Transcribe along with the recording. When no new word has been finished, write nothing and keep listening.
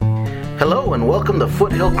Hello and welcome to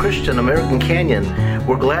Foothill Christian American Canyon.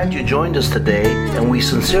 We're glad you joined us today, and we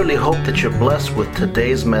sincerely hope that you're blessed with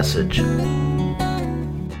today's message.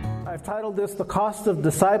 I've titled this, The Cost of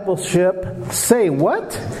Discipleship. Say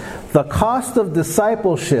what? The cost of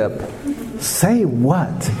discipleship. Say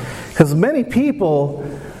what? Because many people,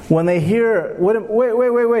 when they hear,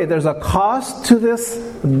 wait, there's a cost to this,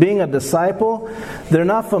 being a disciple, they're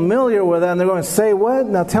not familiar with that, and they're going to say what?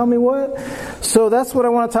 Now tell me what? So that's what I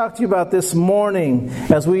want to talk to you about this morning.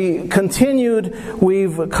 As we continued,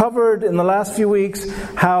 we've covered in the last few weeks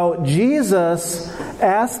how Jesus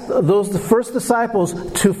asked the first disciples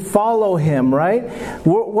to follow Him, right?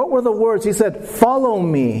 What were the words? He said, follow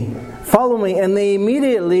me, and they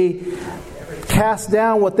immediately cast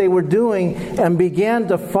down what they were doing and began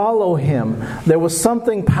to follow Him. There was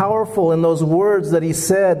something powerful in those words that He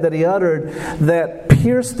said, that He uttered, that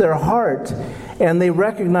pierced their heart. And they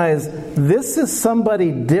recognized this is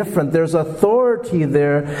somebody different. There's authority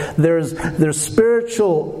there. There's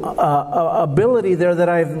spiritual ability there that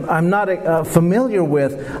I'm not familiar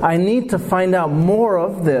with. I need to find out more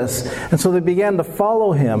of this. And so they began to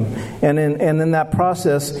follow Him. And in that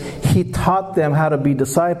process, He taught them how to be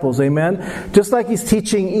disciples. Amen? Just like He's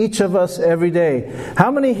teaching each of us every day. How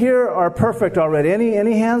many here are perfect already?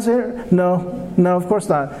 Any hands here? No, of course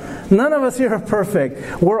not. None of us here are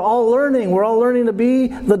perfect. We're all learning. We're all learning to be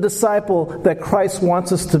the disciple that Christ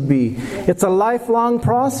wants us to be. It's a lifelong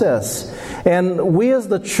process. And we as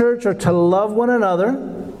the church are to love one another.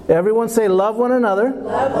 Everyone say, love one another.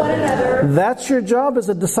 Love one another. That's your job as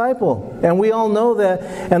a disciple. And we all know that.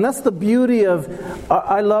 And that's the beauty of,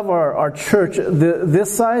 I love our church.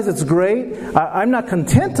 This size, it's great. I'm not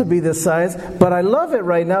content to be this size, but I love it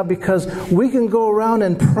right now because we can go around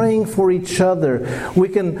and praying for each other. We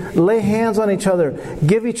can lay hands on each other,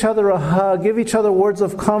 give each other a hug, give each other words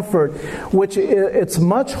of comfort, which it's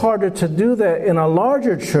much harder to do that in a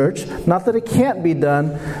larger church. Not that it can't be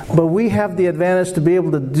done, but we have the advantage to be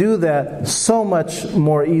able to do that so much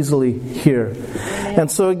more easily here. And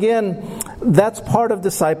so again, that's part of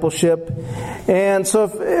discipleship. And so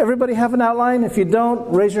if everybody have an outline, if you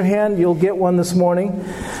don't, raise your hand, you'll get one this morning.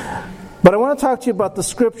 But I want to talk to you about the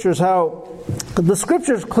Scriptures, how the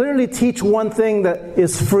Scriptures clearly teach one thing that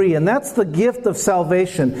is free, and that's the gift of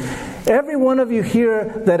salvation. Every one of you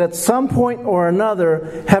here that at some point or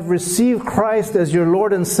another have received Christ as your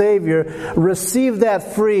Lord and Savior, receive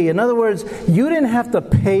that free. In other words, you didn't have to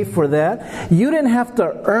pay for that. You didn't have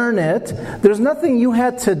to earn it. There's nothing you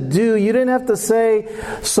had to do. You didn't have to say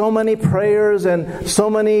so many prayers and so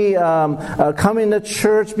many coming to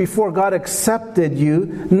church before God accepted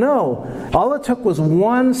you. No. All it took was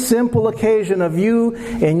one simple occasion of you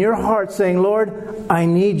in your heart saying, Lord, I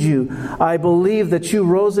need you. I believe that you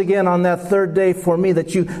rose again on that third day for me,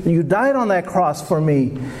 that you died on that cross for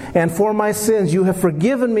me. And for my sins, you have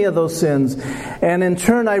forgiven me of those sins. And in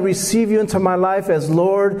turn, I receive you into my life as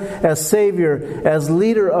Lord, as Savior, as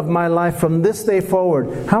leader of my life from this day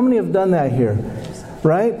forward. How many have done that here?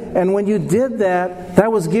 Right? And when you did that,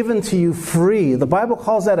 that was given to you free. The Bible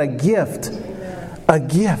calls that a gift. A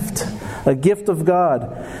gift. A gift of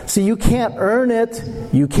God. See, you can't earn it.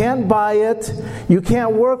 You can't buy it. You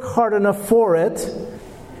can't work hard enough for it.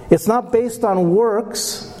 It's not based on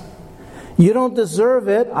works. You don't deserve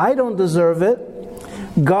it. I don't deserve it.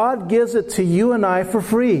 God gives it to you and I for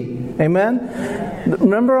free. Amen?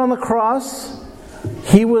 Remember on the cross?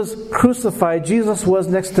 He was crucified. Jesus was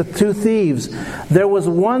next to two thieves. There was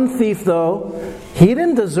one thief, though. He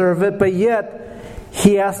didn't deserve it, but yet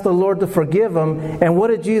he asked the Lord to forgive him. And what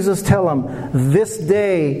did Jesus tell him? This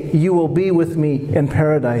day you will be with me in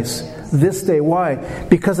paradise. This day. Why?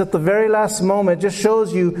 Because at the very last moment, it just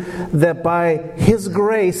shows you that by His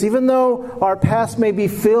grace, even though our past may be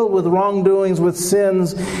filled with wrongdoings, with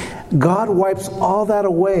sins, God wipes all that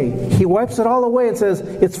away. He wipes it all away and says,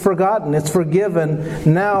 it's forgotten, it's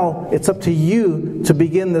forgiven. Now it's up to you to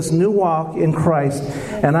begin this new walk in Christ.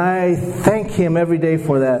 And I thank Him every day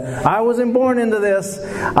for that. I wasn't born into this.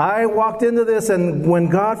 I walked into this, and when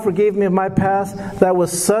God forgave me of my past, that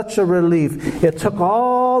was such a relief. It took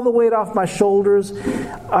all the weight off my shoulders.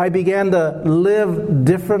 I began to live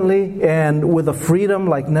differently and with a freedom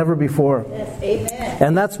like never before. Yes, amen.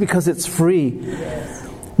 And that's because it's free. Yes.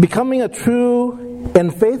 Becoming a true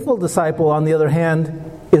and faithful disciple, on the other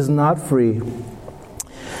hand, is not free.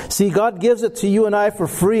 See, God gives it to you and I for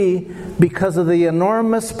free because of the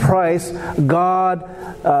enormous price God's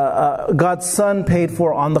Son paid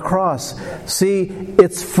for on the cross. See,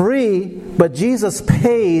 it's free, but Jesus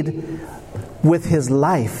paid with His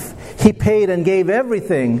life. He paid and gave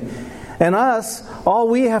everything. And us, all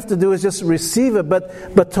we have to do is just receive it.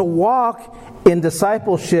 But to walk in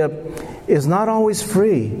discipleship is not always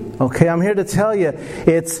free. Okay, I'm here to tell you,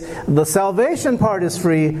 it's the salvation part is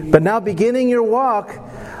free, but now beginning your walk,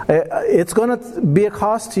 it's going to be a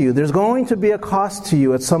cost to you. There's going to be a cost to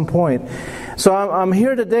you at some point. So I'm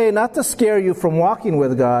here today not to scare you from walking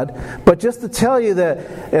with God, but just to tell you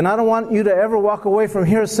that, and I don't want you to ever walk away from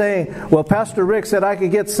here saying, well, Pastor Rick said I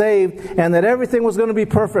could get saved and that everything was going to be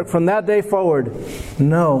perfect from that day forward.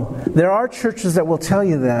 No. There are churches that will tell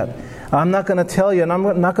you that. I'm not going to tell you, and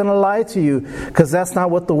I'm not going to lie to you, because that's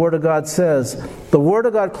not what the Word of God says. The Word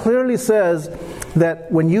of God clearly says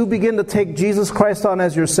that when you begin to take Jesus Christ on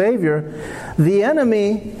as your Savior, the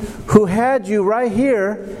enemy who had you right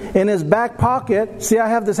here in his back pocket, see I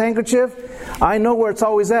have this handkerchief? I know where it's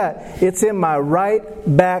always at. It's in my right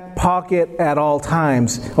back pocket at all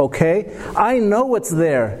times, okay? I know it's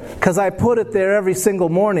there, because I put it there every single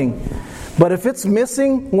morning. But if it's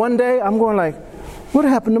missing one day, I'm going like, what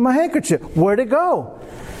happened to my handkerchief? Where'd it go?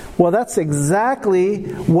 Well, that's exactly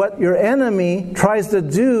what your enemy tries to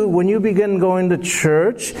do when you begin going to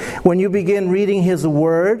church, when you begin reading His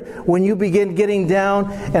Word, when you begin getting down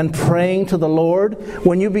and praying to the Lord,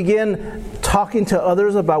 when you begin talking to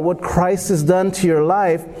others about what Christ has done to your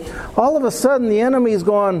life. All of a sudden the enemy is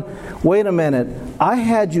going, wait a minute, I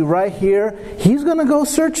had you right here. He's going to go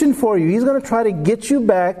searching for you. He's going to try to get you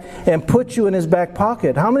back and put you in his back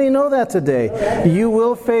pocket. How many know that today? You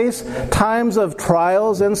will face times of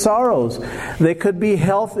trials and sorrows. There could be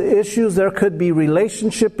health issues. There could be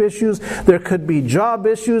relationship issues. There could be job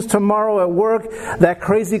issues tomorrow at work. That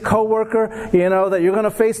crazy coworker, that you're going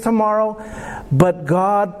to face tomorrow. But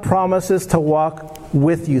God promises to walk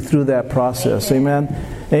with you through that process. Amen.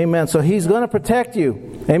 Amen. So He's going to protect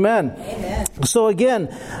you. Amen. Amen. So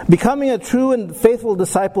again, becoming a true and faithful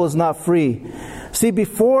disciple is not free. See,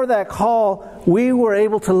 before that call, we were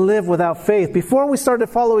able to live without faith. Before we started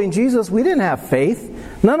following Jesus, we didn't have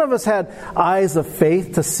faith. None of us had eyes of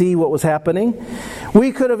faith to see what was happening.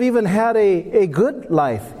 We could have even had a good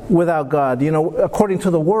life without God, according to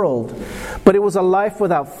the world. But it was a life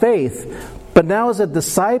without faith. But now as a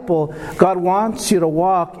disciple, God wants you to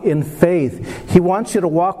walk in faith. He wants you to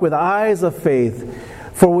walk with eyes of faith.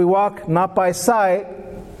 For we walk not by sight,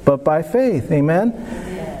 but by faith. Amen?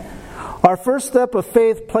 Amen. Our first step of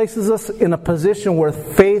faith places us in a position where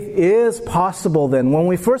faith is possible then. When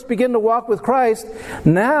we first begin to walk with Christ,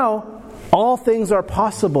 now all things are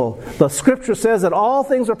possible. The Scripture says that all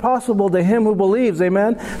things are possible to him who believes.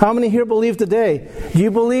 Amen? How many here believe today? Do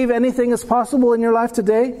you believe anything is possible in your life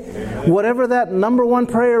today? Amen. Whatever that number one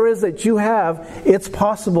prayer is that you have, it's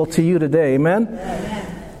possible to you today. Amen?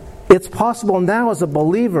 Amen. It's possible now as a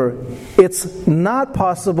believer. It's not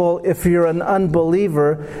possible if you're an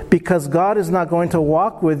unbeliever, because God is not going to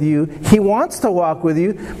walk with you. He wants to walk with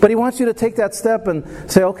you, but He wants you to take that step and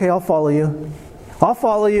say, okay, I'll follow you. I'll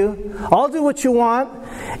follow you. I'll do what you want.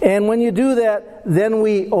 And when you do that, then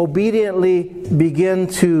we obediently begin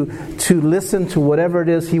to listen to whatever it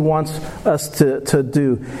is He wants us to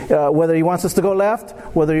do. Whether He wants us to go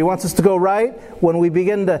left, whether He wants us to go right, when we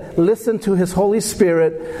begin to listen to His Holy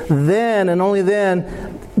Spirit, then and only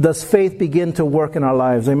then does faith begin to work in our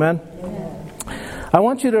lives. Amen? I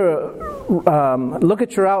want you to look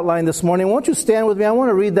at your outline this morning. Won't you stand with me? I want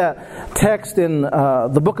to read that text in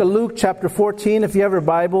the book of Luke, chapter 14, if you have your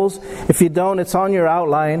Bibles. If you don't, it's on your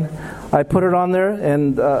outline. I put it on there,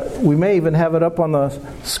 and we may even have it up on the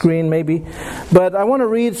screen, maybe. But I want to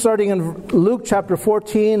read starting in Luke, chapter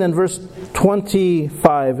 14, and verse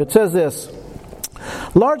 25. It says this: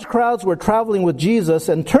 Large crowds were traveling with Jesus,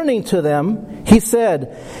 and turning to them, He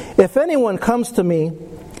said, "If anyone comes to me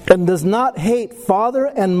and does not hate father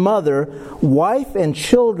and mother, wife and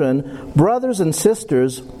children, brothers and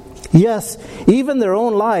sisters, yes, even their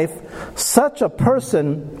own life, such a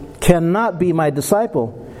person cannot be my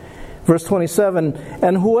disciple." Verse 27,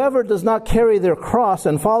 "And whoever does not carry their cross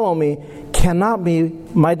and follow me cannot be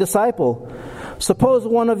my disciple. Suppose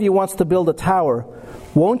one of you wants to build a tower.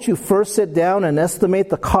 Won't you first sit down and estimate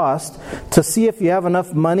the cost to see if you have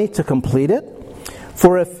enough money to complete it?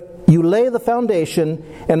 For if you lay the foundation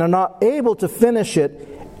and are not able to finish it,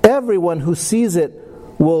 everyone who sees it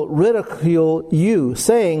will ridicule you,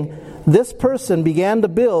 saying, 'This person began to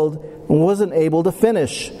build and wasn't able to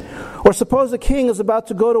finish.' Or suppose a king is about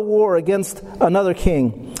to go to war against another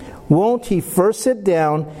king. Won't he first sit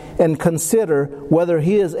down and consider whether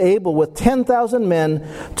he is able with 10,000 men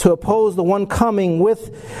to oppose the one coming with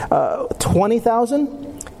 20,000?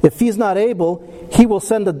 If he's not able, he will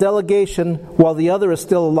send a delegation while the other is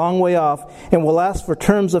still a long way off, and will ask for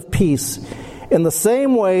terms of peace. In the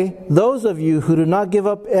same way, those of you who do not give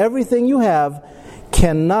up everything you have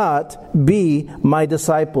cannot be my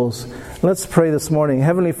disciples." Let's pray this morning.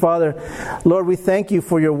 Heavenly Father, Lord, we thank you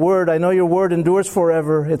for your word. I know your word endures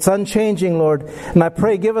forever. It's unchanging, Lord. And I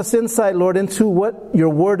pray, give us insight, Lord, into what your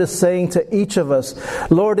word is saying to each of us.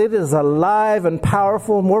 Lord, it is alive and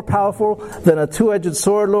powerful, more powerful than a two-edged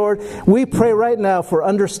sword, Lord. We pray right now for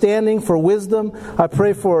understanding, for wisdom. I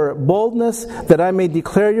pray for boldness that I may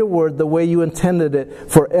declare your word the way you intended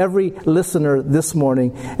it for every listener this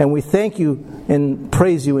morning. And we thank you and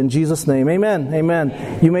praise you in Jesus' name. Amen.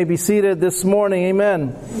 Amen. You may be seated this morning.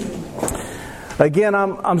 Amen. Again,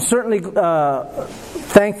 I'm certainly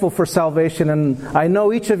thankful for salvation, and I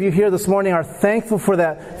know each of you here this morning are thankful for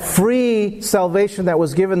that free salvation that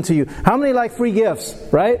was given to you. How many like free gifts,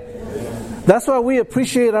 right? That's why we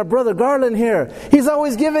appreciate our brother Garland here. He's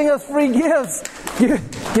always giving us free gifts.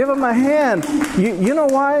 Give him a hand. You know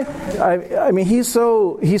why? I mean, he's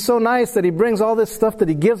so nice that he brings all this stuff that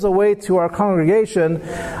he gives away to our congregation.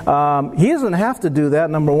 He doesn't have to do that,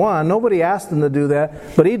 number one. Nobody asked him to do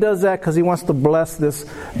that. But he does that because he wants to bless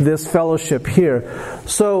this fellowship here.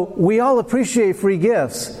 So we all appreciate free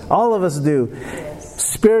gifts. All of us do.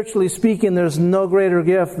 Spiritually speaking, there's no greater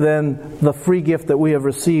gift than the free gift that we have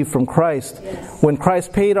received from Christ. When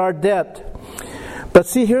Christ paid our debt. But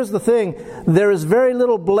see, here's the thing. There is very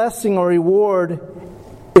little blessing or reward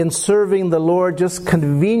in serving the Lord just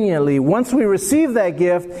conveniently. Once we receive that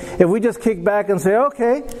gift, if we just kick back and say,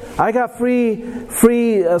 okay, I got free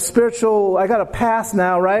spiritual, I got a pass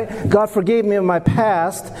now, right? God forgave me of my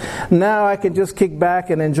past. Now I can just kick back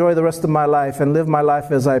and enjoy the rest of my life and live my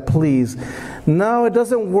life as I please. No, it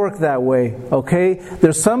doesn't work that way, okay?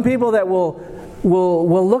 There's some people that will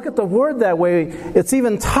look at the word that way. It's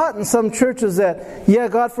even taught in some churches that, yeah,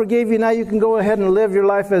 God forgave you, now you can go ahead and live your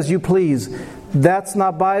life as you please. That's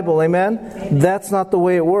not Bible, amen? That's not the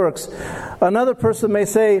way it works. Another person may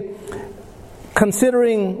say,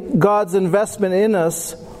 considering God's investment in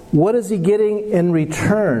us, what is He getting in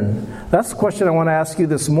return? That's the question I want to ask you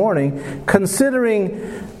this morning.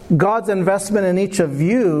 Considering God's investment in each of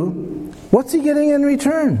you, what's He getting in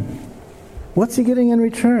return? What's He getting in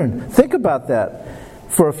return? Think about that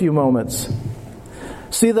for a few moments.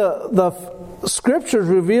 See, the Scriptures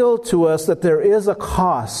reveal to us that there is a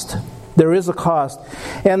cost. There is a cost.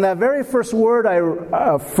 And that very first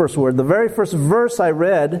the very first verse I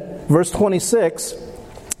read, verse 26,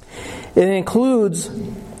 it includes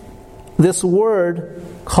this word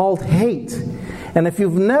called hate. And if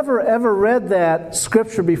you've never ever read that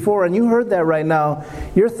scripture before and you heard that right now,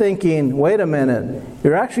 you're thinking, wait a minute.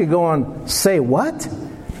 You're actually going, say what?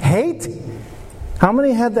 Hate? How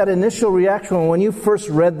many had that initial reaction when you first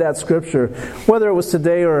read that scripture? Whether it was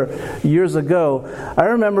today or years ago. I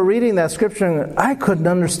remember reading that scripture and I couldn't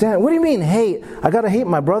understand. What do you mean hate? I got to hate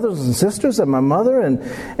my brothers and sisters and my mother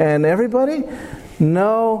and everybody?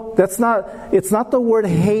 No, it's not the word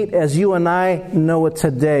hate as you and I know it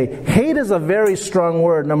today. Hate is a very strong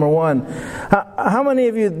word, number one. How many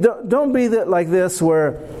of you, don't be like this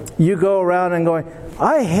where you go around and going,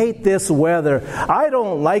 I hate this weather. I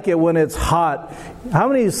don't like it when it's hot. How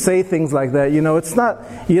many of you say things like that? You know, it's not,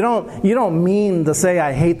 you don't mean to say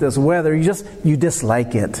I hate this weather. You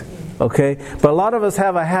dislike it. Okay? But a lot of us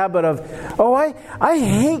have a habit of, I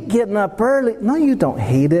hate getting up early. No, you don't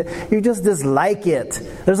hate it. You just dislike it.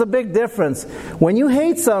 There's a big difference. When you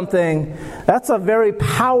hate something, that's a very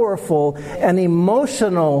powerful and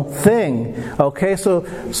emotional thing. Okay? So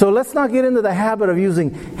let's not get into the habit of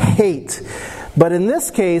using hate. But in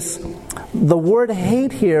this case, the word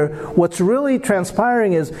hate here, what's really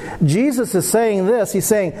transpiring is Jesus is saying this. He's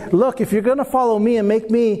saying, look, if you're going to follow me and make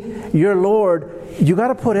me your Lord, you got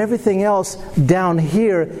to put everything else down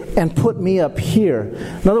here and put me up here.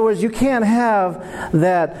 In other words, you can't have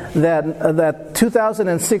that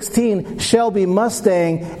 2016 Shelby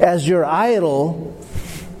Mustang as your idol.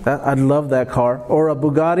 I'd love that car. Or a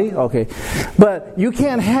Bugatti. Okay. But you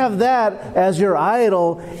can't have that as your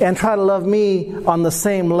idol and try to love me on the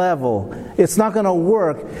same level. It's not going to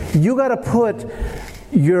work. You got to put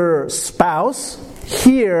your spouse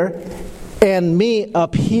here and me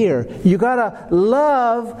up here. You got to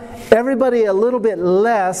love everybody a little bit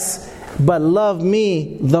less, but love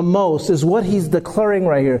me the most, is what he's declaring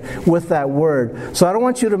right here with that word. So I don't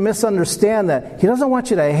want you to misunderstand that. He doesn't want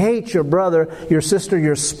you to hate your brother, your sister,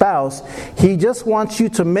 your spouse. He just wants you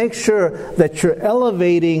to make sure that you're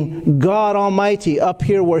elevating God Almighty up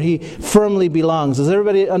here where He firmly belongs. Does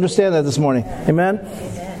everybody understand that this morning? Amen?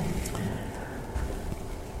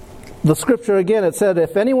 The scripture again, it said,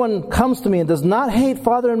 if anyone comes to me and does not hate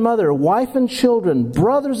father and mother, wife and children,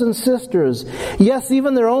 brothers and sisters, yes,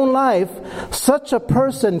 even their own life, such a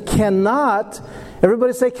person cannot,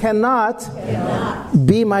 everybody say cannot,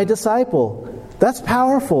 be my disciple. That's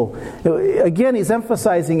powerful. Again, he's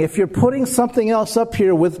emphasizing, if you're putting something else up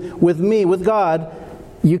here with me, with God,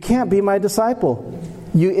 you can't be my disciple.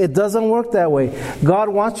 It doesn't work that way. God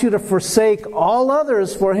wants you to forsake all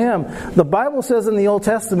others for Him. The Bible says in the Old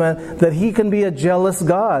Testament that He can be a jealous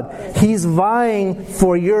God. He's vying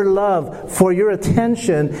for your love, for your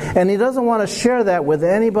attention, and He doesn't want to share that with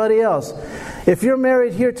anybody else. If you're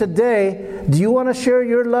married here today, do you want to share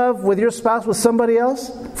your love with your spouse with somebody else?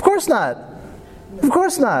 Of course not. Of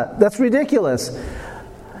course not. That's ridiculous.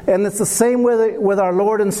 And it's the same with our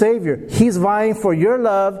Lord and Savior. He's vying for your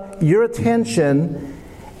love, your attention,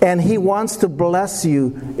 and He wants to bless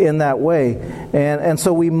you in that way. And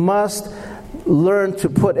so we must learn to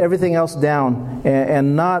put everything else down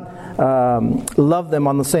and not love them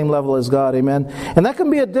on the same level as God. Amen. And that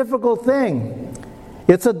can be a difficult thing.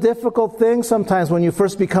 It's a difficult thing sometimes when you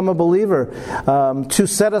first become a believer to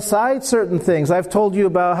set aside certain things. I've told you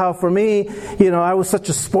about how for me, I was such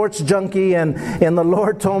a sports junkie, and the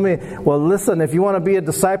Lord told me, well, listen, if you want to be a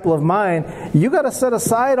disciple of mine, you got to set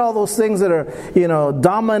aside all those things that are,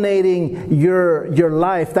 dominating your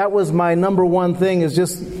life. That was my number one thing, is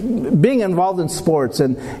just being involved in sports,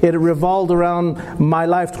 and it revolved around my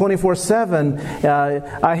life 24/7.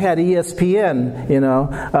 I had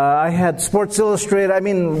ESPN, I had Sports Illustrated.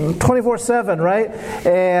 24/7, right?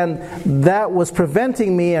 And that was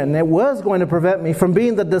preventing me, and it was going to prevent me from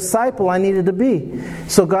being the disciple I needed to be.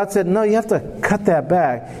 So God said, no, you have to cut that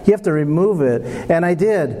back. You have to remove it. And I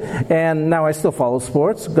did. And now I still follow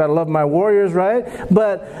sports. Got to love my Warriors, right?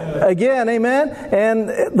 But again, amen? And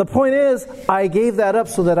the point is, I gave that up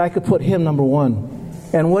so that I could put Him number one.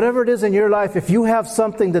 And whatever it is in your life, if you have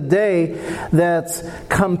something today that's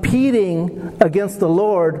competing against the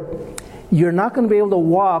Lord, you're not going to be able to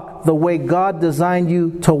walk the way God designed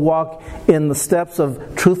you to walk in the steps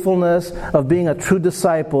of truthfulness, of being a true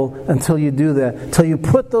disciple, until you do that, until you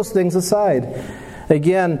put those things aside.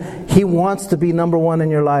 Again, He wants to be number one in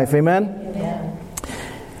your life. Amen? Amen.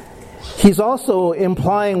 He's also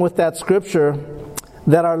implying with that scripture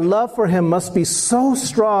that our love for Him must be so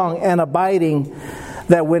strong and abiding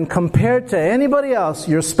that when compared to anybody else,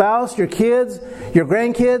 your spouse, your kids, your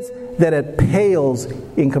grandkids, that it pales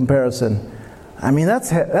in comparison.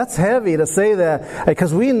 That's heavy to say that,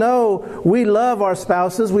 because we know we love our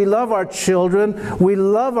spouses, we love our children, we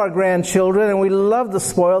love our grandchildren, and we love to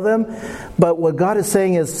spoil them. But what God is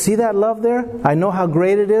saying is, see that love there? I know how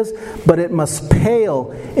great it is, but it must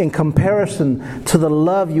pale in comparison to the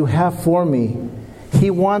love you have for me. He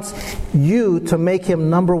wants you to make Him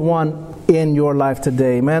number one in your life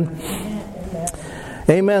today. Amen?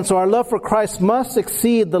 Amen. So our love for Christ must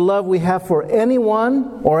exceed the love we have for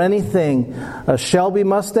anyone or anything. A Shelby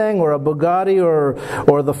Mustang or a Bugatti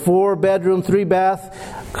or the 4-bedroom,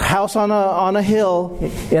 3-bath house on a hill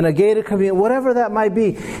in a gated community, whatever that might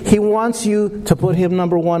be. He wants you to put Him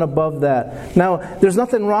number one above that. Now, there's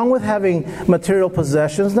nothing wrong with having material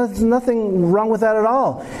possessions. There's nothing wrong with that at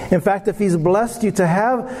all. In fact, if He's blessed you to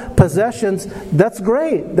have possessions, that's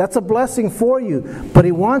great. That's a blessing for you. But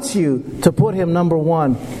He wants you to put Him number one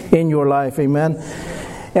in your life. Amen.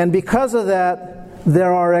 And because of that,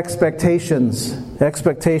 there are expectations.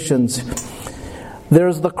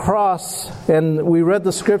 There's the cross, and we read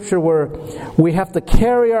the scripture where we have to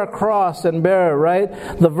carry our cross and bear it,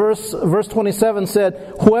 right? The verse 27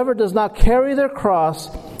 said, whoever does not carry their cross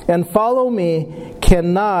and follow me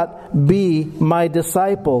cannot be my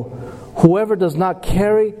disciple. Whoever does not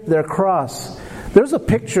carry their cross. There's a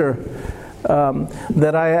picture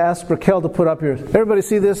that I asked Raquel to put up here. Everybody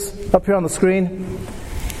see this up here on the screen?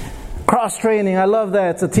 Cross training. I love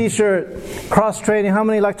that. It's a t-shirt. Cross training. How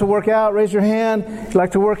many like to work out? Raise your hand. If you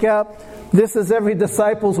like to work out. This is every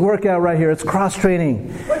disciple's workout right here. It's cross training.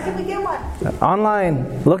 Where can we get one?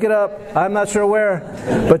 Online. Look it up. I'm not sure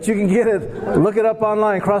where, but you can get it. Look it up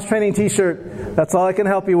online. Cross training t-shirt. That's all I can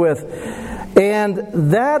help you with.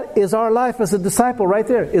 And that is our life as a disciple right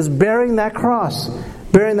there, is bearing that cross.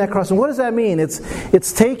 Bearing that cross. And what does that mean?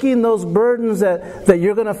 It's taking those burdens that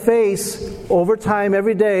you're going to face over time,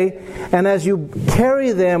 every day, and as you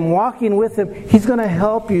carry them, walking with Him, He's going to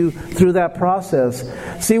help you through that process.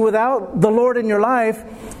 See, without the Lord in your life,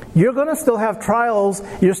 you're going to still have trials.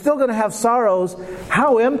 You're still going to have sorrows.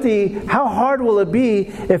 How empty, how hard will it be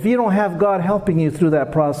if you don't have God helping you through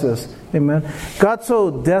that process? Amen. God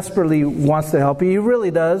so desperately wants to help you. He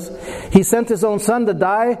really does. He sent His own Son to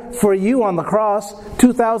die for you on the cross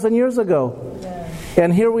 2,000 years ago.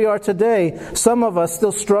 And here we are today. Some of us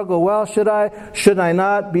still struggle. Well, should I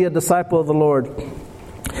not be a disciple of the Lord?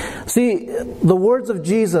 See, the words of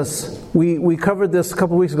Jesus, we covered this a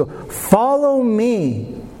couple weeks ago. Follow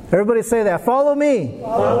me. Everybody say that. Follow me.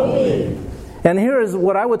 Follow me. And here is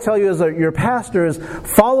what I would tell you as your pastor is,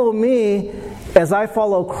 follow me as I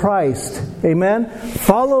follow Christ. Amen?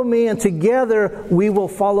 Follow me, and together we will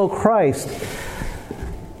follow Christ.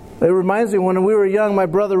 It reminds me, when we were young, my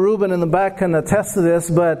brother Reuben in the back can attest to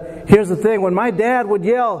this, but here's the thing. When my dad would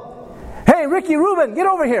yell, "Hey, Ricky, Reuben, get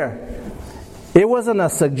over here," it wasn't a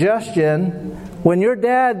suggestion. When your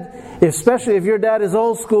dad, especially if your dad is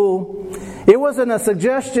old school, it wasn't a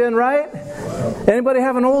suggestion, right? Anybody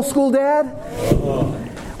have an old school dad?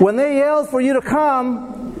 When they yelled for you to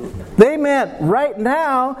come, they meant right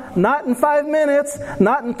now, not in 5 minutes,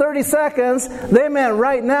 not in 30 seconds. They meant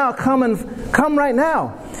right now, come right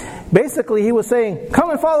now. Basically, he was saying,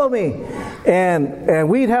 "Come and follow me." And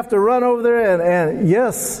we'd have to run over there and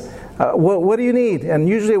yes, what do you need? And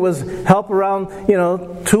usually it was help around,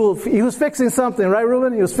 tool. He was fixing something, right,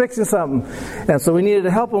 Reuben? He was fixing something. And so we needed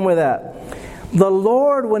to help him with that. The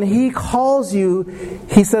Lord, when He calls you,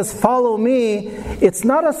 He says, "Follow me." It's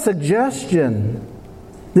not a suggestion.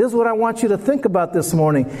 This is what I want you to think about this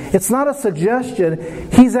morning. It's not a suggestion.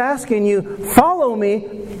 He's asking you, "Follow me,"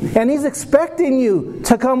 and He's expecting you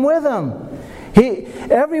to come with Him.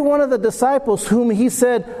 Every one of the disciples whom He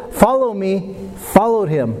said, "Follow me," followed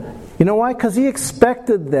Him. You know why? Because He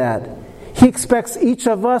expected that. He expects each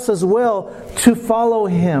of us as well to follow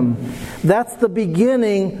Him. That's the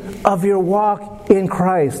beginning of your walk in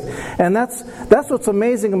Christ. And that's what's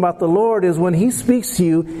amazing about the Lord, is when He speaks to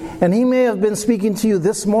you, and He may have been speaking to you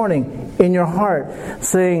this morning in your heart,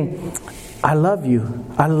 saying, "I love you,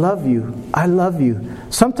 I love you, I love you."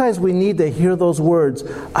 Sometimes we need to hear those words,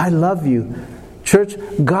 "I love you." Church,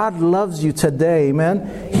 God loves you today, amen?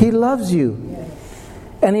 He loves you.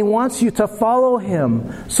 And He wants you to follow Him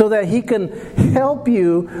so that He can help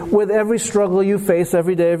you with every struggle you face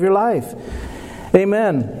every day of your life.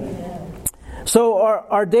 Amen. So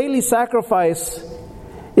our daily sacrifice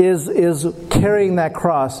is carrying that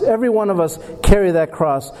cross. Every one of us carry that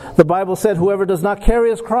cross. The Bible said, "Whoever does not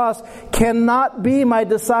carry his cross cannot be my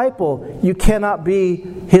disciple." You cannot be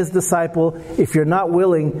His disciple if you're not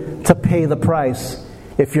willing to pay the price.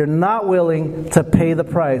 If you're not willing to pay the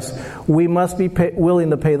price, we must be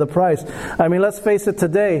willing to pay the price. I mean, let's face it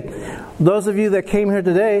today. Those of you that came here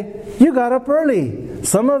today, you got up early.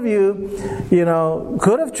 Some of you,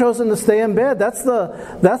 could have chosen to stay in bed. That's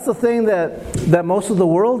the thing that most of the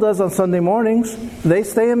world does on Sunday mornings. They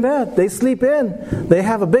stay in bed. They sleep in. They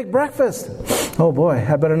have a big breakfast. Oh boy,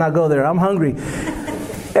 I better not go there. I'm hungry.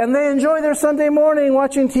 And they enjoy their Sunday morning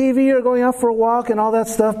watching TV or going out for a walk and all that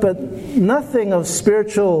stuff, but nothing of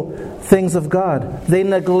spiritual things of God. They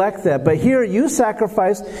neglect that. But here you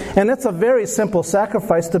sacrifice, and it's a very simple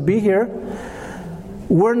sacrifice to be here.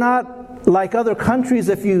 We're not like other countries.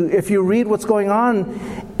 If you read what's going on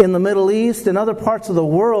in the Middle East and other parts of the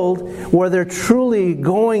world where they're truly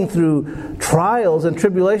going through trials and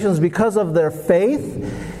tribulations because of their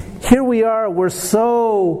faith, here we are, we're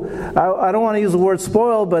so, I don't want to use the word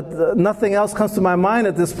spoiled, but nothing else comes to my mind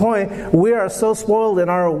at this point. We are so spoiled in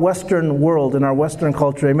our Western world, in our Western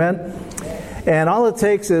culture, amen? And all it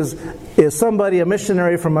takes is somebody, a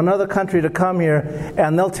missionary from another country, to come here,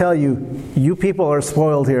 and they'll tell you, "You people are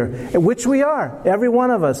spoiled here," which we are, every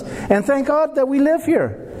one of us. And thank God that we live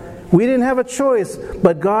here. We didn't have a choice,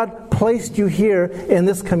 but God placed you here in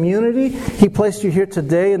this community. He placed you here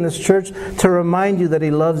today in this church to remind you that He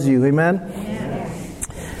loves you. Amen?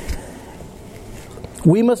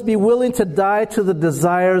 We must be willing to die to the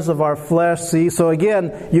desires of our flesh. See, so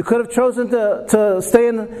again, you could have chosen to stay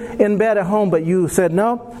in bed at home, but you said,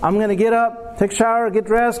 "No, I'm going to get up, take a shower, get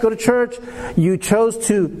dressed, go to church." You chose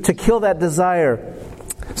to kill that desire.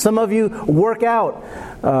 Some of you work out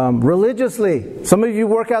religiously. Some of you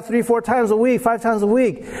work out 3-4 times a week, 5 times a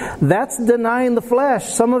week. That's denying the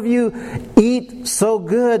flesh. Some of you eat so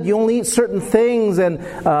good, you only eat certain things, and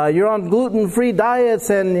you're on gluten-free diets,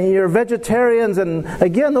 and you're vegetarians. And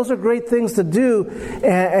again, those are great things to do,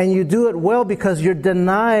 and you do it well because you're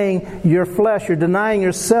denying your flesh, you're denying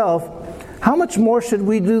yourself. How much more should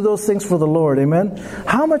we do those things for the Lord? Amen?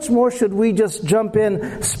 How much more should we just jump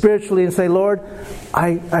in spiritually and say, "Lord,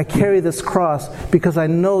 I carry this cross because I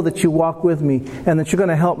know that You walk with me and that You're going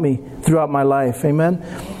to help me throughout my life." Amen?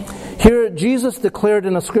 Here, Jesus declared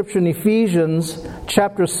in a scripture in Ephesians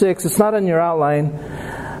chapter 6. It's not in your outline,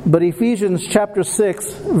 but Ephesians chapter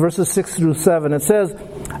 6, verses 6 through 7. It says,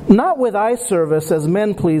 "Not with eye service as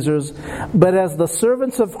men pleasers, but as the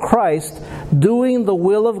servants of Christ, doing the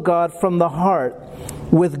will of God from the heart,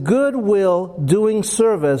 with good will doing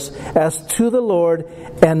service as to the Lord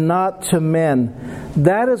and not to men."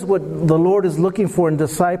 That is what the Lord is looking for in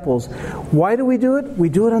disciples. Why do we do it? We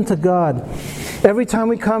do it unto God. Every time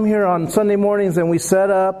we come here on Sunday mornings and we set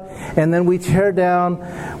up and then we tear down,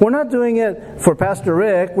 we're not doing it for Pastor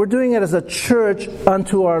Rick. We're doing it as a church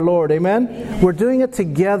unto our Lord. Amen? We're doing it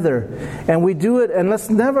together. And we do it, and let's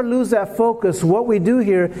never lose that focus. What we do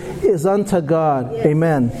here is unto God.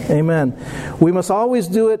 Amen. Amen. We must always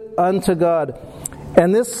do it unto God.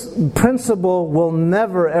 And this principle will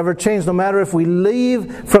never, ever change. No matter if we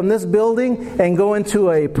leave from this building and go into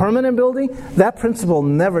a permanent building, that principle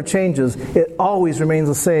never changes. It always remains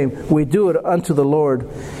the same. We do it unto the Lord.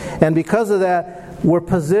 And because of that, we're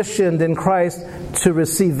positioned in Christ to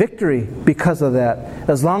receive victory because of that,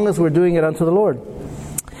 as long as we're doing it unto the Lord.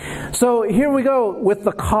 So here we go with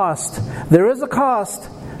the cost. There is a cost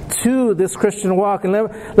to this Christian walk. And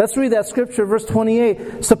let's read that scripture, verse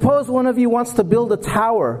 28. Suppose one of you wants to build a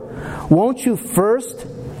tower. Won't you first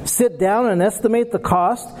sit down and estimate the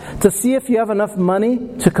cost to see if you have enough money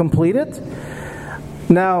to complete it?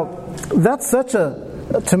 Now, that's such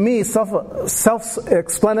a, to me,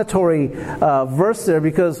 self-explanatory verse there,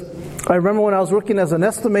 because I remember when I was working as an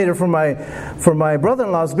estimator for my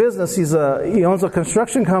brother-in-law's business. He owns a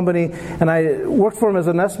construction company, and I worked for him as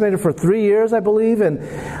an estimator for 3 years, I believe. And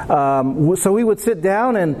so we would sit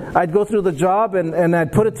down, and I'd go through the job, and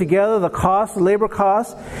I'd put it together, the cost, the labor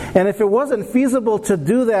cost. And if it wasn't feasible to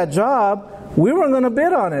do that job, we weren't going to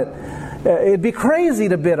bid on it. It'd be crazy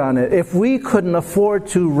to bid on it if we couldn't afford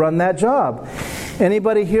to run that job.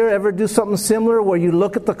 Anybody here ever do something similar where you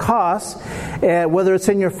look at the cost, whether it's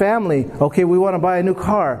in your family? Okay, we want to buy a new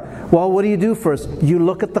car. Well, what do you do first? You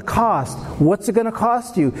look at the cost. What's it going to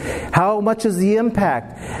cost you? How much is the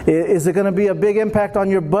impact? Is it going to be a big impact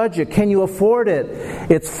on your budget? Can you afford it?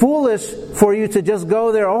 It's foolish for you to just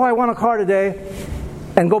go there, oh, I want a car today,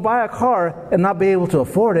 and go buy a car and not be able to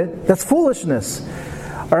afford it. That's foolishness.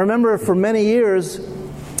 I remember for many years,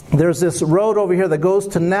 there's this road over here that goes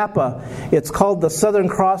to Napa. It's called the Southern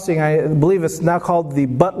Crossing. I believe it's now called the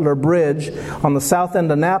Butler Bridge on the south end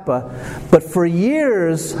of Napa. But for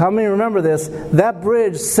years, how many remember this? That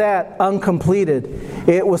bridge sat uncompleted.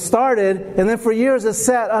 It was started, and then for years it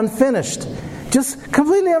sat unfinished. Just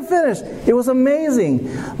completely unfinished. It was amazing.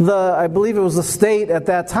 I believe it was the state at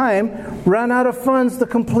that time ran out of funds to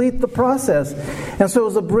complete the process. And so it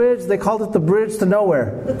was a bridge, they called it the Bridge to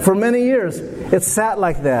Nowhere. For many years, it sat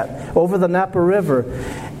like that over the Napa River.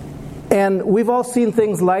 And we've all seen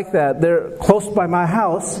things like that. They're close by my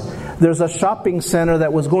house. There's a shopping center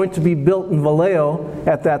that was going to be built in Vallejo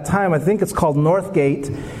at that time. I think it's called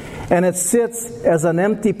Northgate. And it sits as an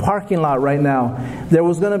empty parking lot right now. There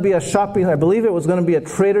was going to be a shopping, I believe it was going to be a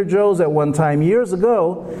Trader Joe's at one time, years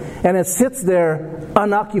ago, and it sits there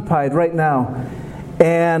unoccupied right now.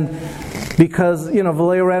 And because,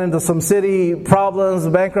 Vallejo ran into some city problems,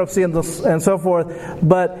 bankruptcy, and so forth,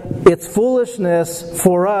 but it's foolishness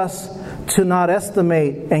for us to not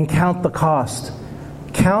estimate and count the cost.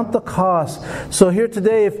 Count the cost. So here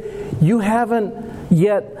today, if you haven't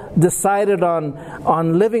yet decided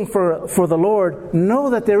on living for the Lord, know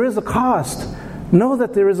that there is a cost. Know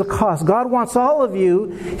that there is a cost. God wants all of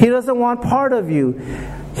you. He doesn't want part of you.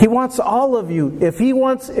 He wants all of you. If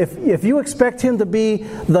you expect Him to be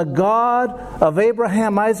the God of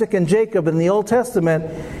Abraham, Isaac, and Jacob in the Old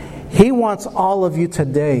Testament, He wants all of you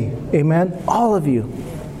today. Amen? All of you.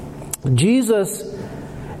 Jesus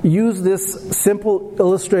used this simple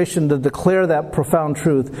illustration to declare that profound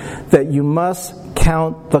truth, that you must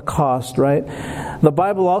count the cost, right? The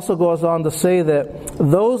Bible also goes on to say that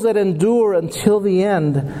those that endure until the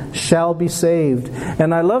end shall be saved.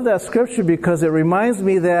 And I love that scripture because it reminds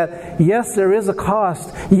me that, yes, there is a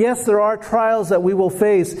cost. Yes, there are trials that we will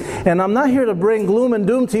face. And I'm not here to bring gloom and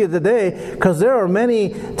doom to you today, because there are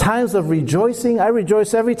many times of rejoicing. I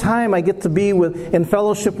rejoice every time I get to be in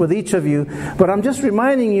fellowship with each of you. But I'm just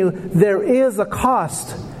reminding you, there is a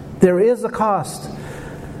cost. There is a cost.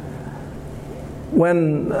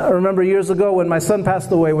 When I remember years ago when my son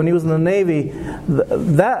passed away, when he was in the Navy,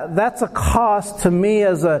 that's a cost to me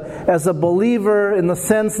as a believer, in the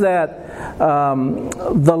sense that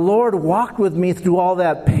the Lord walked with me through all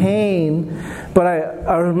that pain. But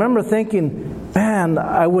I remember thinking, man,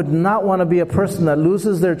 I would not want to be a person that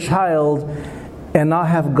loses their child and not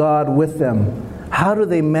have God with them. How do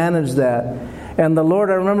they manage that? And the Lord,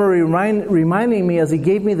 I remember reminding me, as He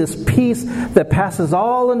gave me this peace that passes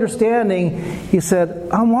all understanding, He said,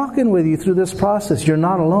 I'm walking with you through this process. You're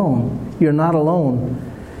not alone. You're not alone.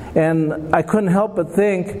 And I couldn't help but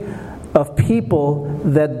think of people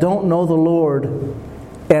that don't know the Lord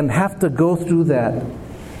and have to go through that.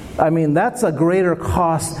 I mean, that's a greater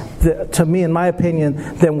cost to me, in my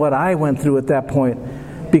opinion, than what I went through at that point.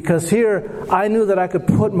 Because here, I knew that I could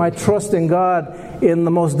put my trust in God in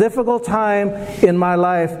the most difficult time in my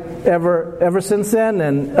life ever since then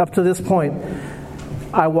and up to this point,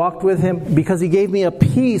 I walked with Him because He gave me a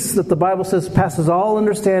peace that the Bible says passes all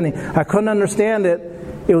understanding. I couldn't understand it.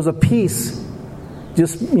 It was a peace.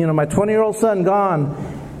 Just, my 20-year-old son gone,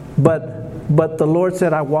 but the Lord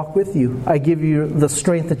said, I walk with you. I give you the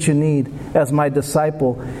strength that you need as my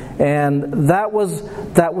disciple. And that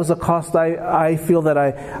was a cost. I feel that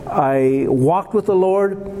I walked with the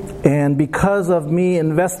Lord, and because of me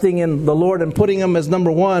investing in the Lord and putting Him as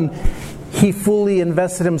number one, He fully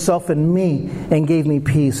invested Himself in me and gave me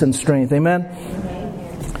peace and strength. Amen?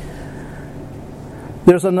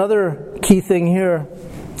 There's another key thing here.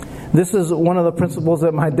 This is one of the principles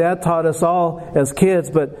that my dad taught us all as kids,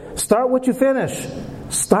 but start what you finish.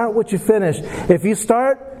 Start what you finish. If you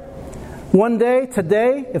start one day,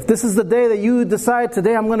 today, if this is the day that you decide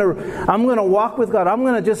today, I'm gonna walk with God. I'm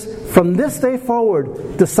gonna just, from this day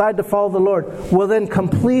forward, decide to follow the Lord. Well, then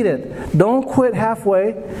complete it. Don't quit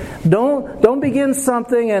halfway. Don't begin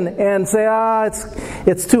something and say,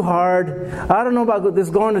 it's too hard. I don't know about this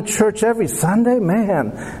going to church every Sunday.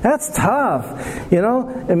 Man, that's tough.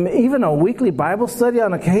 And even a weekly Bible study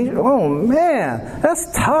on occasion. Oh man, that's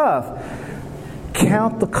tough.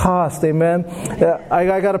 Count the cost, amen.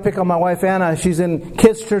 I got to pick on my wife Anna. She's in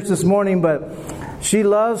kids' church this morning, but she's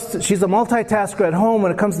a multitasker at home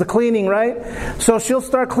when it comes to cleaning, right? So she'll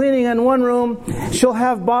start cleaning in one room, she'll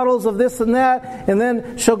have bottles of this and that, and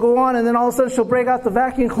then she'll go on, and then all of a sudden she'll break out the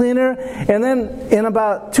vacuum cleaner, and then in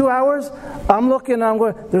about 2 hours, I'm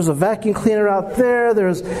going, there's a vacuum cleaner out there,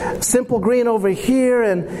 there's Simple Green over here,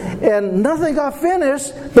 and nothing got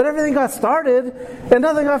finished, but everything got started, and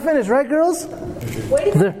nothing got finished, right, girls?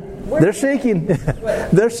 Wait a minute. They're shaking.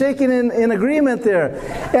 They're shaking in agreement there.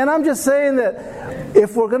 And I'm just saying that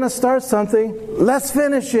if we're going to start something, let's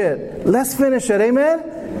finish it. Let's finish it.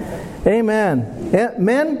 Amen? Amen.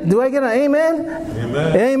 Men, do I get an amen?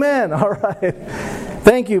 Amen. Amen. All right.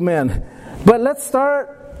 Thank you, men. But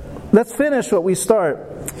let's finish what we start.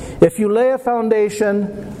 If you lay a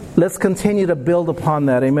foundation, let's continue to build upon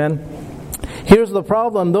that. Amen. Here's the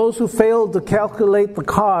problem. Those who fail to calculate the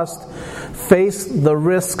cost face the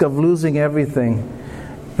risk of losing everything.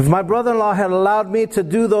 If my brother-in-law had allowed me to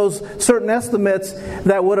do those certain estimates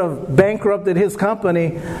that would have bankrupted his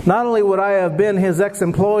company, not only would I have been his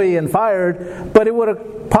ex-employee and fired, but it would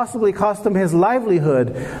have possibly cost him his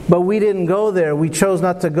livelihood. But we didn't go there. We chose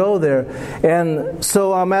not to go there. And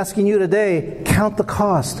so I'm asking you today, count the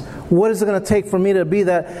cost. What is it going to take for me to be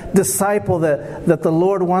that disciple that the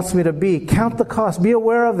Lord wants me to be? Count the cost. Be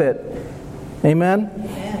aware of it. Amen?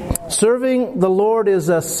 Serving the Lord is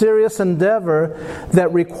a serious endeavor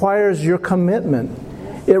that requires your commitment.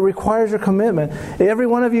 It requires your commitment. Every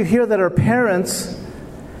one of you here that are parents,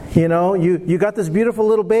 you got this beautiful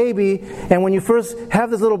little baby, and when you first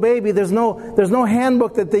have this little baby, there's no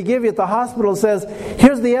handbook that they give you at the hospital that says,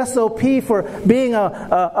 here's the SOP for being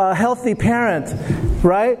a healthy parent,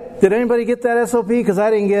 right? Did anybody get that SOP? Because I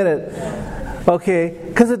didn't get it. Okay,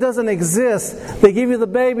 because it doesn't exist. They give you the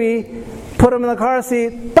baby, put them in the car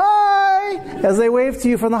seat, bye, as they wave to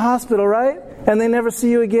you from the hospital, right? And they never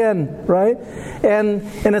see you again, right? And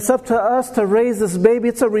it's up to us to raise this baby.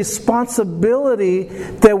 It's a responsibility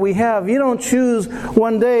that we have. You don't choose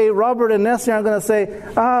one day, Robert and Nessie aren't going to say,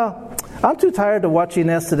 I'm too tired to watch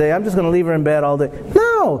Ines today. I'm just going to leave her in bed all day.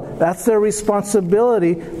 No, that's their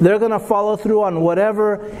responsibility. They're going to follow through on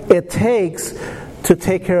whatever it takes to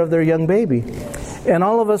take care of their young baby. And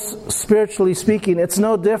all of us, spiritually speaking, it's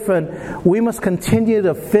no different. We must continue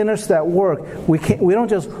to finish that work. We don't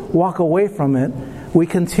just walk away from it. We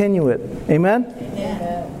continue it. Amen?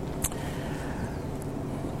 Amen.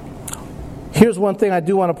 Here's one thing I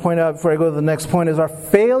do want to point out before I go to the next point is our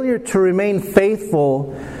failure to remain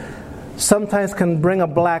faithful sometimes can bring a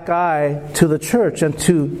black eye to the church and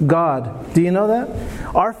to God. Do you know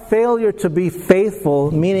that? Our failure to be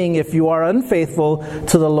faithful, meaning if you are unfaithful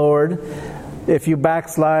to the Lord, if you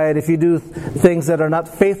backslide, if you do things that are not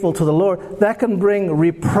faithful to the Lord, that can bring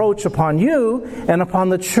reproach upon you and upon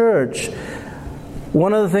the church.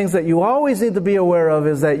 One of the things that you always need to be aware of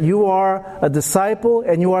is that you are a disciple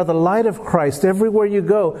and you are the light of Christ everywhere you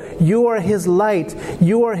go. You are His light.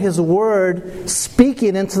 You are His Word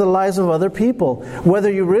speaking into the lives of other people. Whether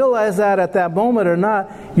you realize that at that moment or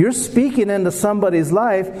not, you're speaking into somebody's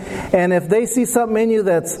life. And if they see something in you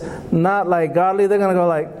that's not like godly, they're going to go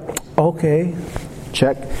like, okay,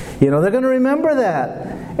 check. They're going to remember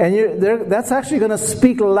that. And that's actually going to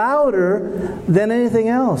speak louder than anything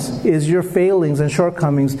else, is your failings and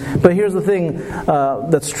shortcomings. But here's the thing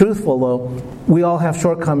that's truthful, though. We all have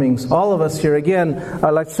shortcomings. All of us here. Again,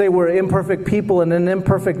 I like to say we're imperfect people in an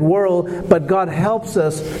imperfect world, but God helps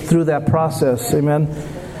us through that process. Amen.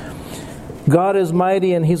 God is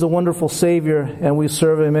mighty and He's a wonderful Savior, and we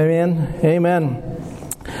serve Him. Amen. Amen.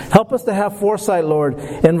 Help us to have foresight, Lord.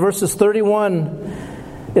 In verses 31,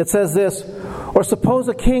 it says this, or suppose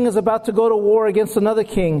a king is about to go to war against another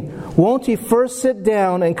king. Won't he first sit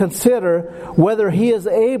down and consider whether he is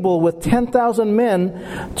able with 10,000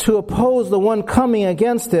 men to oppose the one coming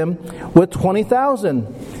against him with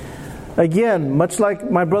 20,000? Again, much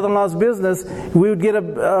like my brother-in-law's business, we would get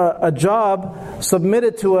a job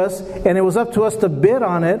submitted to us, and it was up to us to bid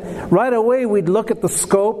on it. Right away, we'd look at the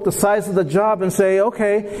scope, the size of the job, and say,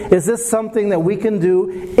 okay, is this something that we can do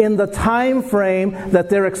in the time frame that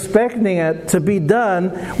they're expecting it to be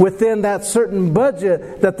done, within that certain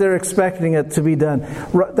budget that they're expecting it to be done?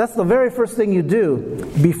 That's the very first thing you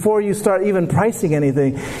do before you start even pricing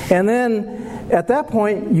anything. And then, at that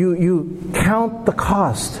point, you count the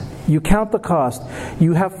cost. You count the cost.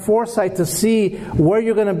 You have foresight to see where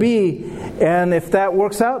you're going to be, and if that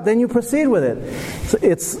works out, then you proceed with it. So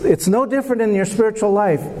it's no different in your spiritual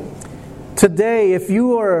life. Today, if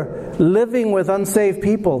you are living with unsaved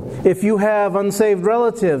people, if you have unsaved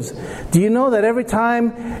relatives, do you know that every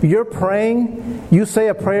time you're praying, you say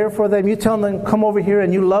a prayer for them, you tell them, come over here,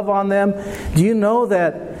 and you love on them? Do you know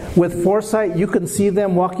that with foresight, you can see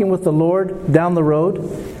them walking with the Lord down the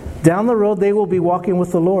road? Down the road, they will be walking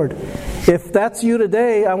with the Lord. If that's you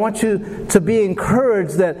today, I want you to be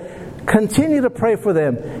encouraged that continue to pray for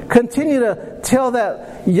them. Continue to tell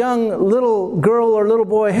that young little girl or little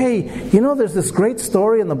boy, hey, you know there's this great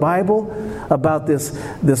story in the Bible about this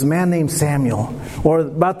man named Samuel, or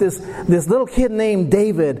about this little kid named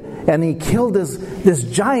David, and he killed this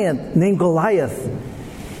giant named Goliath.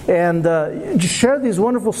 And just share these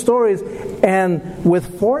wonderful stories, and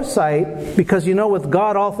with foresight, because you know with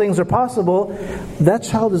God all things are possible, that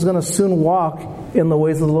child is going to soon walk in the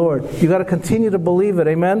ways of the Lord. You got to continue to believe it.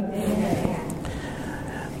 Amen.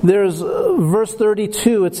 There's verse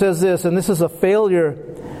 32. It says this, and this is a failure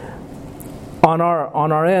on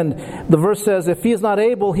our end. The verse says, if he is not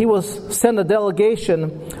able, he will send a delegation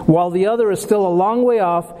while the other is still a long way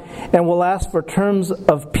off, and will ask for terms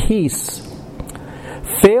of peace.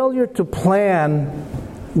 Failure to plan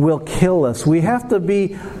will kill us. We have to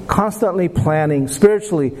be constantly planning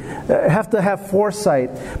spiritually. Have to have foresight,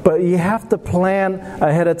 but you have to plan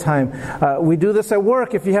ahead of time. We do this at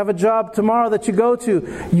work. If you have a job tomorrow that you go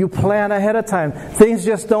to, you plan ahead of time. Things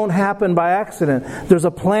just don't happen by accident. There's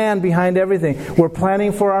a plan behind everything. We're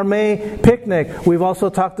planning for our May picnic. We've also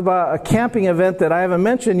talked about a camping event that I haven't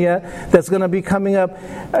mentioned yet that's going to be coming up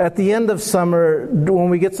at the end of summer when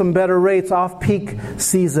we get some better rates, off-peak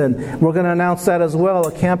season. We're going to announce that as well,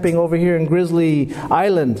 a camping over here in Grizzly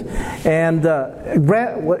Island. And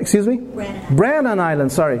Brannan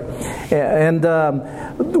Island, sorry. And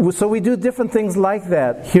so we do different things like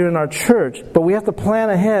that here in our church, but we have to plan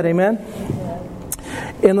ahead, amen?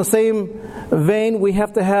 In the same vein, we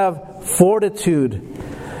have to have fortitude.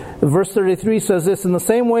 Verse 33 says this, in the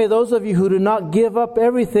same way, those of you who do not give up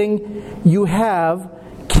everything you have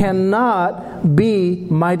cannot be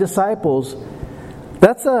my disciples.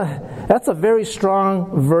 That's a very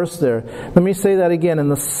strong verse there. Let me say that again. In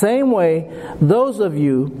the same way, those of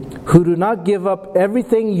you who do not give up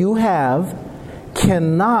everything you have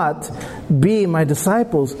cannot be my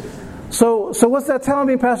disciples. So what's that telling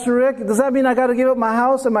me, Pastor Rick? Does that mean I got to give up my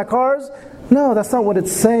house and my cars? No, that's not what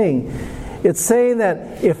it's saying. It's saying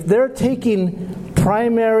that if they're taking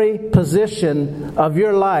primary position of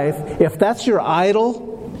your life, if that's your idol,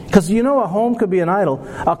 because you know a home could be an idol,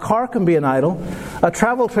 a car can be an idol, a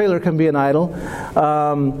travel trailer can be an idol,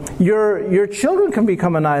 your children can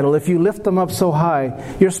become an idol if you lift them up so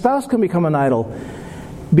high. Your spouse can become an idol.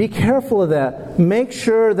 Be careful of that. Make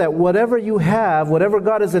sure that whatever you have, whatever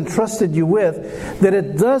God has entrusted you with, that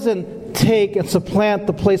it doesn't take and supplant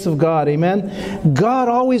the place of God. Amen? God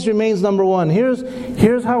always remains number one.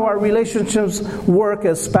 Here's how our relationships work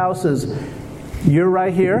as spouses. You're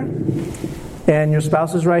right here, and your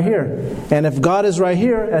spouse is right here. And if God is right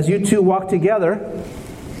here, as you two walk together,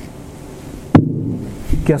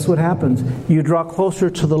 guess what happens? You draw closer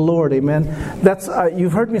to the Lord. Amen. That's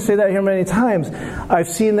you've heard me say that here many times. I've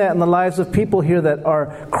seen that in the lives of people here that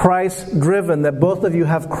are Christ-driven, that both of you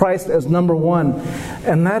have Christ as number one.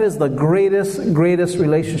 And that is the greatest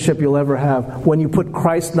relationship you'll ever have, when you put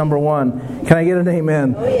Christ number one. Can I get an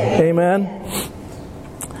amen? Oh, yeah. Amen.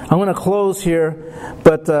 I'm going to close here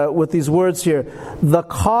But with these words here, the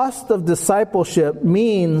cost of discipleship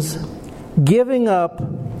means giving up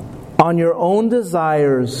on your own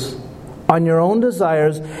desires,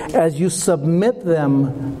 as you submit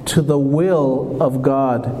them to the will of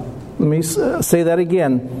God. Let me say that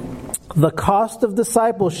again. The cost of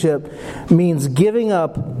discipleship means giving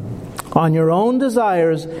up on your own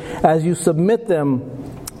desires as you submit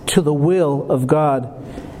them to the will of God.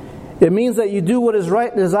 It means that you do what is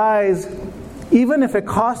right in His eyes, even if it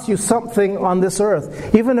costs you something on this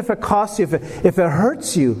earth. Even if it costs you, if it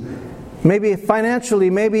hurts you, maybe financially,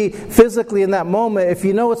 maybe physically in that moment, if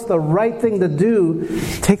you know it's the right thing to do,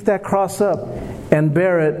 take that cross up and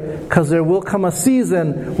bear it, because there will come a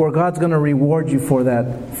season where God's going to reward you for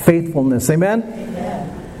that faithfulness. Amen?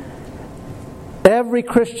 Amen. Every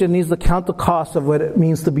Christian needs to count the cost of what it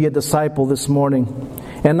means to be a disciple this morning,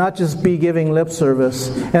 and not just be giving lip service.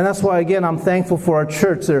 And that's why, again, I'm thankful for our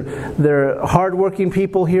church. They're hardworking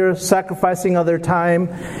people here, sacrificing of their time.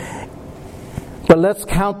 But let's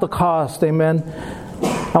count the cost. Amen.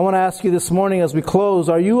 I want to ask you this morning as we close,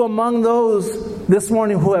 are you among those this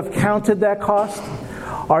morning who have counted that cost?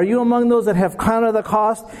 Are you among those that have counted the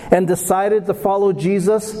cost and decided to follow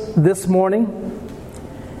Jesus this morning?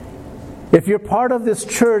 If you're part of this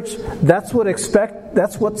church, that's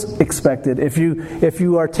what's expected. If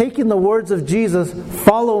you are taking the words of Jesus,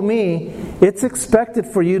 follow me, it's expected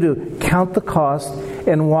for you to count the cost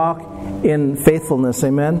and walk in faithfulness.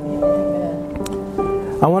 Amen.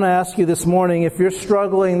 I want to ask you this morning, if you're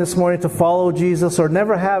struggling this morning to follow Jesus or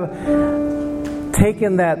never have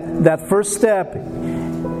taken that first step,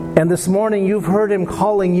 and this morning you've heard Him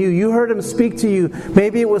calling you, you heard Him speak to you.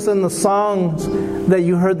 Maybe it was in the songs that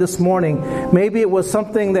you heard this morning. Maybe it was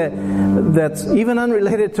something that's even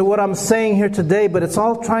unrelated to what I'm saying here today, but it's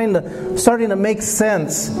all starting to make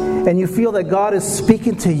sense, and you feel that God is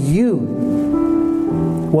speaking to you.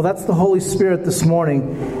 Well, that's the Holy Spirit this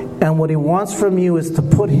morning. And what He wants from you is to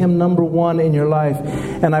put Him number one in your life.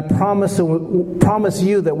 And I promise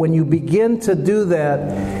you that when you begin to do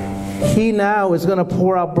that, He now is going to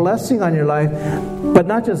pour out blessing on your life. But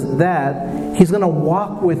not just that, He's going to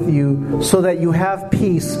walk with you so that you have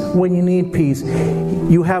peace when you need peace.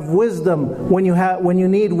 You have wisdom when you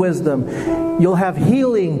need wisdom. You'll have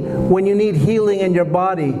healing when you need healing in your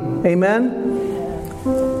body.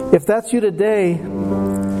 Amen? If that's you today,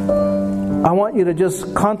 I want you to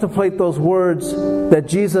just contemplate those words that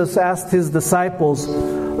Jesus asked His disciples.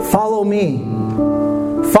 Follow me.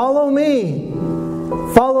 Follow me.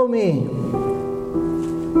 Follow me.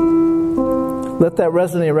 Let that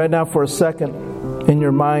resonate right now for a second in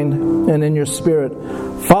your mind and in your spirit.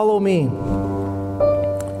 Follow me.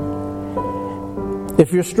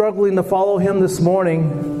 If you're struggling to follow Him this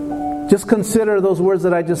morning, just consider those words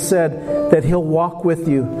that I just said, that He'll walk with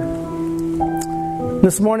you.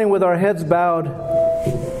 This morning, with our heads bowed,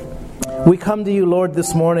 we come to you, Lord,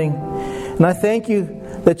 this morning. And I thank you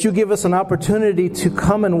that you give us an opportunity to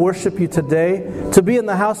come and worship you today, to be in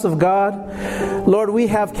the house of God. Lord, we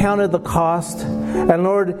have counted the cost. And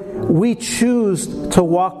Lord, we choose to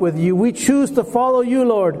walk with you. We choose to follow you,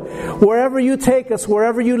 Lord. Wherever you take us,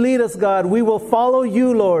 wherever you lead us, God, we will follow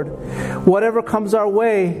you, Lord. Whatever comes our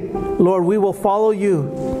way, Lord, we will follow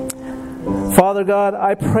you. Father God,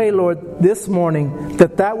 I pray, Lord, this morning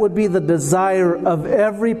that would be the desire of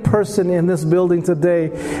every person in this building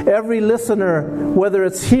today. Every listener, whether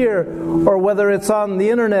it's here or whether it's on the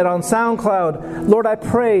internet, on SoundCloud. Lord, I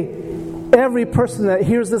pray every person that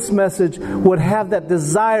hears this message would have that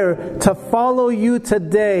desire to follow you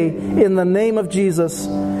today in the name of Jesus.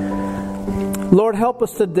 Lord, help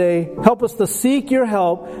us today. Help us to seek your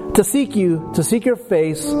help, to seek you, to seek your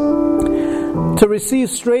face, to receive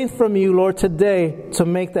strength from you, Lord, today to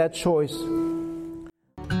make that choice.